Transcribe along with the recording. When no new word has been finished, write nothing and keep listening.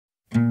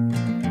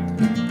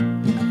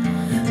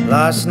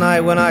Last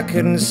night when I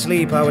couldn't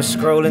sleep, I was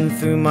scrolling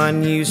through my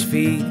news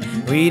feed,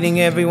 reading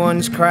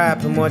everyone's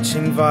crap and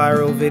watching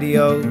viral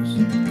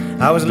videos.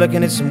 I was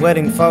looking at some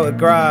wedding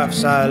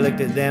photographs. I looked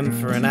at them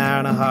for an hour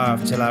and a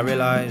half till I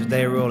realized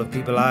they were all of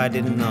people I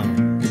didn't know.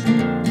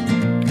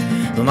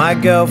 When my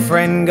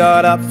girlfriend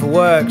got up for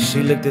work,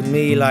 she looked at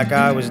me like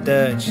I was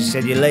dirt. She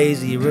said, "You're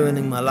lazy, you're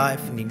ruining my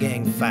life, and you're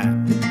getting fat."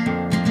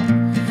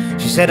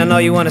 She said, "I know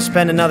you want to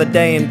spend another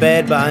day in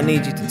bed, but I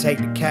need you to take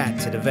the cat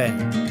to the vet.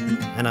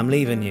 And I'm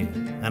leaving you,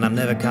 and I'm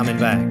never coming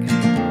back."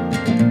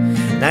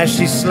 And as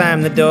she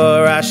slammed the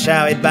door, I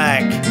shouted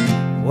back,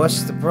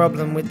 "What's the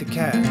problem with the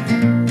cat?"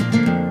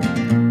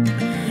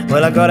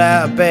 Well, I got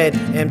out of bed,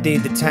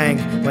 emptied the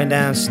tank, went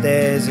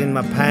downstairs in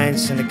my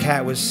pants, and the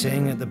cat was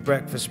sitting at the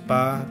breakfast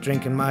bar,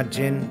 drinking my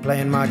gin,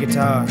 playing my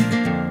guitar,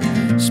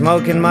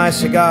 smoking my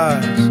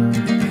cigars,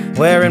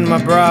 wearing my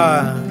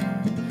bra,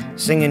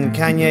 singing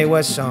Kanye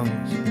West songs.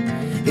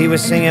 He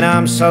was singing,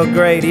 "I'm so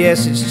great,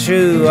 yes it's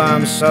true,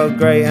 I'm so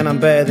great and I'm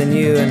better than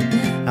you,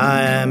 and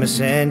I am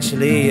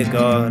essentially a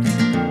god."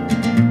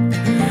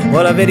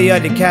 Well, I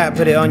videoed the cat,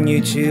 put it on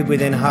YouTube.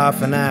 Within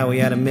half an hour we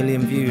had 1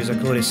 million views. I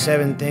called it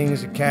 7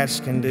 things that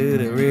cats can do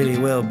that really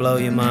will blow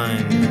your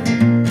mind.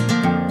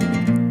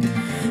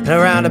 And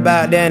around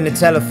about then the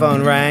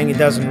telephone rang. It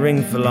doesn't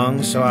ring for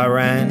long, so I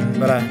ran,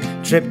 but I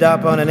tripped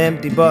up on an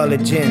empty bottle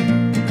of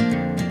gin.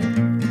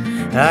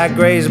 I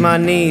grazed my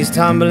knees,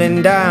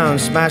 tumbling down,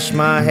 smashed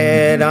my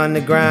head on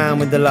the ground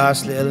with the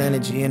last little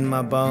energy in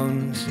my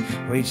bones.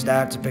 Reached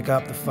out to pick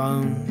up the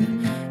phone,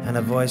 and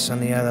a voice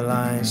on the other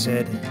line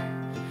said,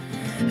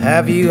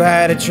 "Have you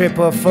had a trip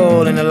or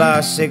fall in the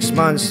last 6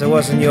 months that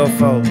wasn't your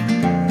fault?"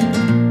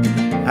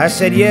 I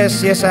said,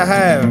 yes I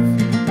have."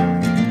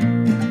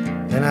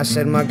 Then I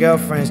said, "My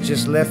girlfriend's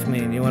just left me.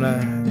 Do you want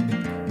to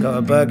go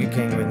to Burger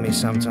King with me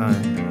sometime?"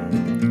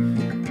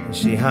 And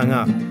she hung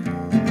up.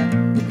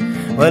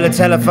 Well, the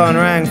telephone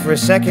rang for a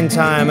second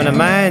time, and a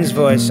man's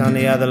voice on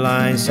the other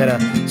line said,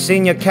 "I've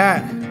seen your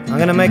cat. I'm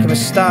going to make him a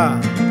star.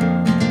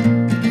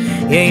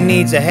 He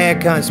needs a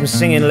haircut and some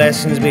singing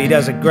lessons, but he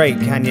does a great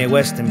Kanye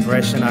West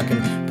impression. I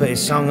can put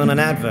his song on an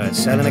advert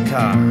selling a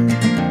car."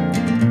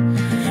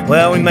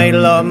 Well, we made a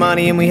lot of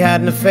money and we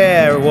had an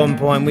affair. At one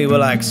point we were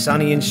like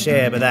Sonny and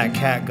Cher, but that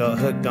cat got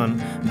hooked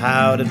on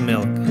powdered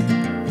milk.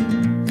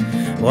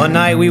 One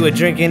night we were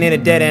drinking in a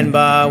dead-end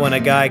bar when a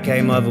guy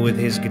came over with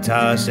his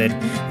guitar, said,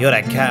 "You're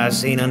that cat I've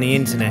seen on the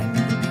internet.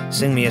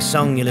 Sing me a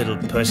song, you little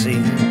pussy."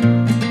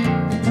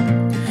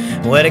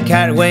 Well, the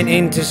cat went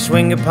in to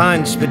swing a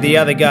punch, but the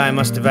other guy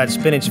must have had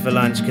spinach for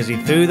lunch, 'cause he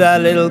threw that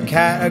little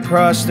cat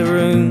across the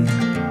room.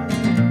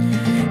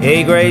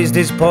 He grazed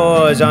his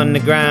paws on the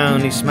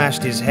ground, he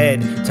smashed his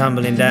head,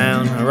 tumbling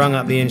down. I rung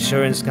up the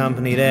insurance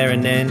company there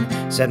and then,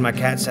 said my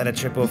cat's had a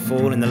trip or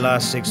fall in the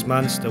last 6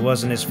 months that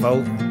wasn't his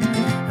fault.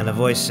 And the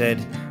voice said,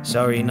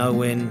 "Sorry, no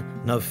win,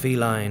 no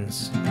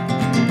felines."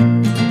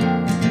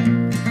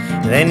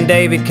 Then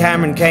David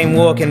Cameron came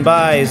walking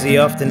by, as he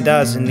often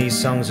does in these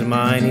songs of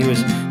mine. He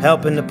was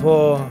helping the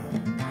poor,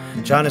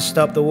 trying to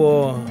stop the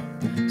war,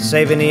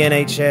 saving the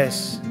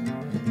NHS,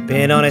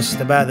 being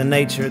honest about the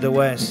nature of the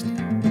West.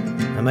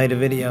 I made a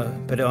video,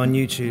 put it on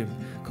YouTube,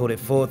 called it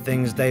 4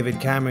 Things David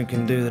Cameron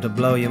Can Do That'll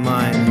Blow Your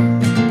Mind.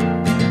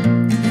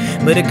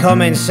 But the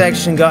comment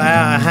section got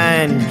out of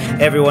hand,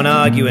 everyone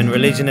arguing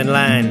religion and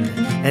land.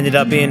 Ended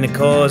up being the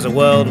cause of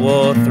World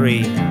War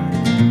III.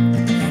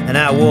 And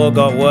that war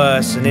got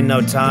worse, and in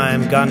no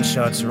time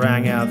gunshots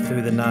rang out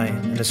through the night,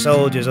 and the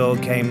soldiers all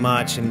came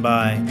marching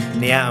by, and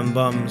the atom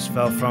bombs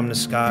fell from the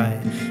sky.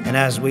 And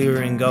as we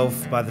were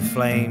engulfed by the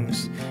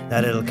flames,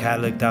 that little cat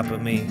looked up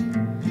at me,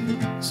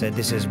 said,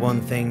 "This is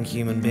one thing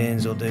human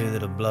beings will do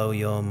that'll blow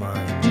your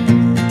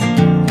mind."